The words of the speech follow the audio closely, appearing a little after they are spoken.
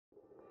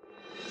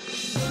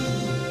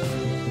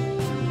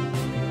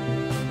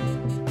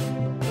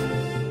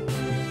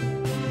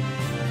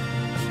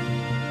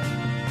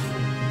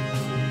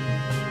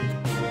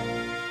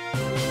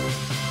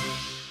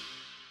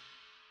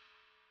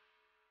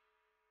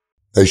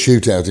A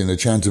shootout in a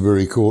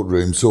Canterbury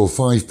courtroom saw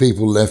 5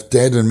 people left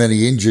dead and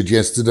many injured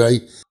yesterday,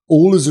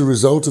 all as a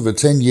result of a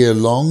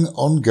 10-year-long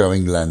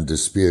ongoing land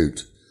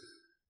dispute.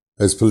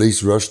 As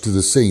police rushed to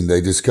the scene, they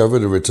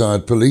discovered a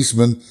retired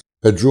policeman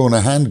had drawn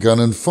a handgun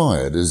and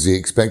fired as he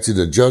expected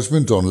a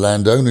judgment on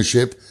land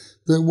ownership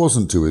that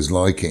wasn't to his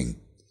liking.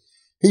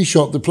 He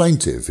shot the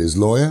plaintiff, his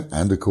lawyer,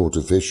 and a court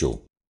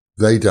official.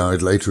 They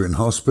died later in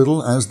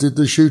hospital, as did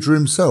the shooter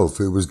himself,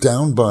 who was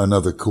downed by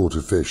another court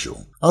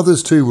official.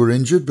 Others too were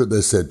injured, but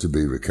they're said to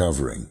be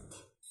recovering.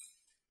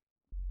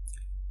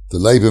 The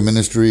Labour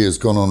Ministry has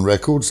gone on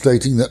record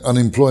stating that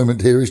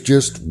unemployment here is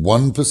just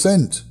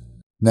 1%.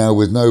 Now,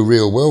 with no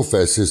real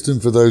welfare system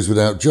for those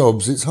without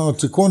jobs, it's hard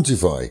to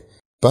quantify.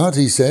 But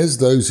he says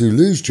those who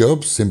lose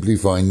jobs simply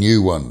find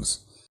new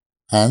ones,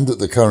 and that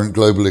the current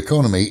global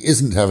economy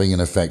isn't having an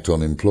effect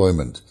on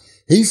employment.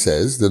 He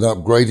says that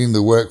upgrading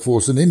the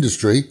workforce and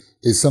industry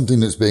is something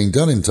that's being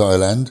done in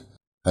Thailand,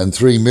 and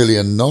 3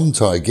 million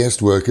non-Thai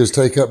guest workers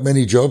take up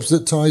many jobs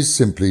that Thais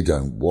simply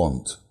don't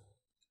want.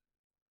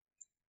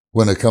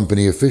 When a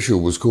company official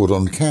was caught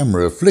on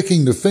camera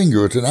flicking the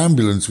finger at an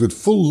ambulance with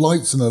full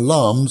lights and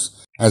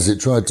alarms as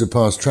it tried to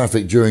pass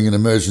traffic during an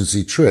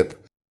emergency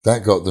trip,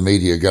 that got the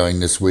media going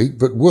this week,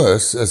 but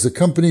worse, as a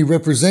company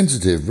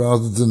representative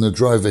rather than the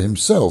driver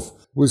himself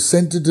was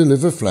sent to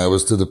deliver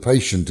flowers to the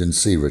patient in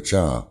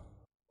Sriracha.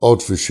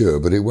 Odd for sure,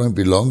 but it won't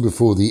be long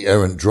before the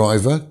errant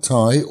driver,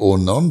 Thai or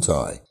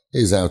non-Thai,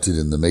 is outed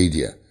in the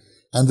media.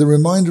 And the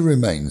reminder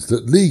remains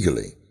that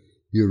legally,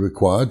 you're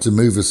required to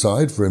move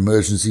aside for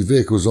emergency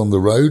vehicles on the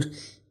road,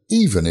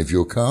 even if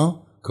your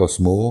car costs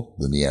more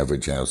than the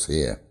average house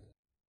here.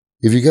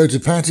 If you go to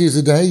Pattaya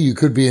today, you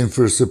could be in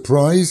for a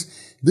surprise.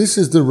 This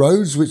is the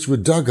roads which were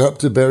dug up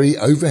to bury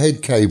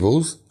overhead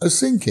cables are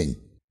sinking.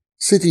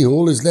 City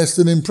Hall is less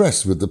than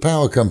impressed with the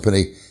power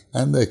company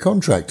and their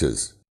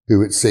contractors,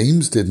 who it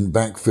seems didn't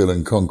backfill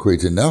and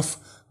concrete enough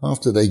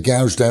after they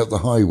gouged out the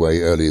highway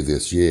earlier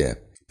this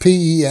year.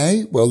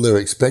 PEA, well, they're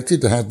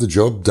expected to have the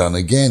job done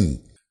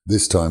again,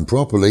 this time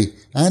properly,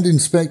 and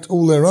inspect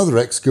all their other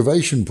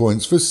excavation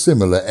points for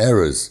similar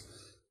errors.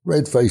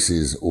 Red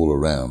faces all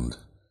around.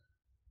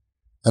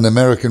 An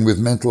American with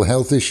mental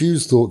health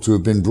issues thought to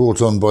have been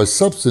brought on by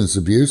substance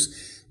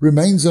abuse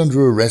remains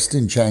under arrest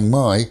in Chiang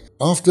Mai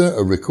after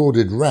a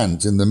recorded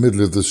rant in the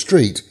middle of the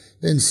street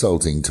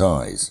insulting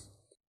Thais.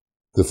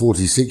 The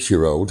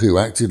 46-year-old, who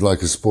acted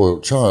like a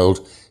spoilt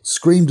child,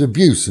 screamed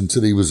abuse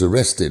until he was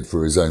arrested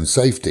for his own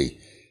safety,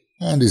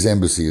 and his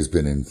embassy has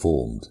been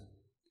informed.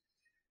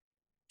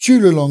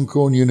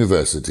 Chulalongkorn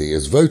Uiversity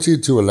has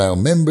voted to allow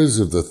members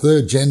of the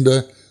third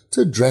gender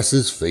to dress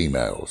as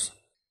females.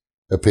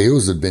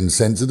 Appeals had been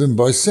sent to them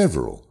by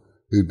several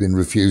who'd been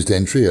refused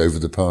entry over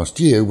the past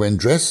year when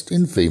dressed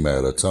in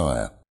female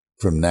attire.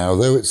 From now,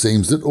 though, it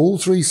seems that all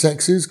 3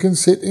 sexes can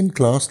sit in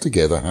class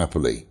together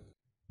happily.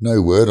 No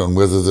word on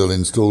whether they'll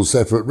install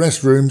separate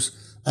restrooms,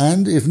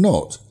 and if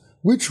not,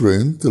 which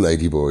room the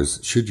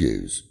ladyboys should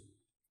use.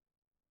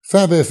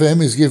 Fab FM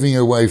is giving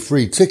away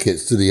free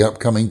tickets to the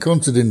upcoming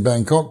concert in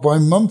Bangkok by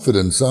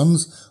Mumford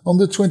Sons on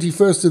the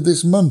 21st of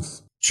this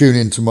month. Tune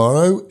in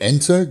tomorrow,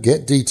 enter,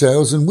 get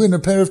details and win a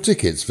pair of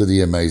tickets for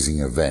the amazing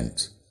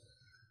event.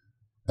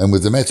 And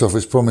with the Met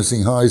Office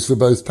promising highs for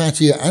both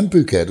Pattaya and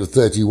Phuket of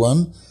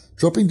 31,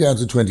 dropping down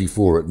to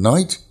 24 at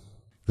night,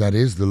 that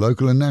is the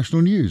local and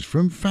national news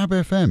from Fab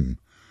FM.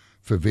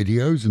 For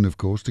videos and of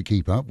course to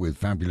keep up with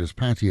fabulous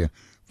Pattaya,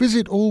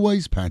 visit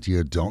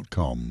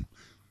alwayspattaya.com.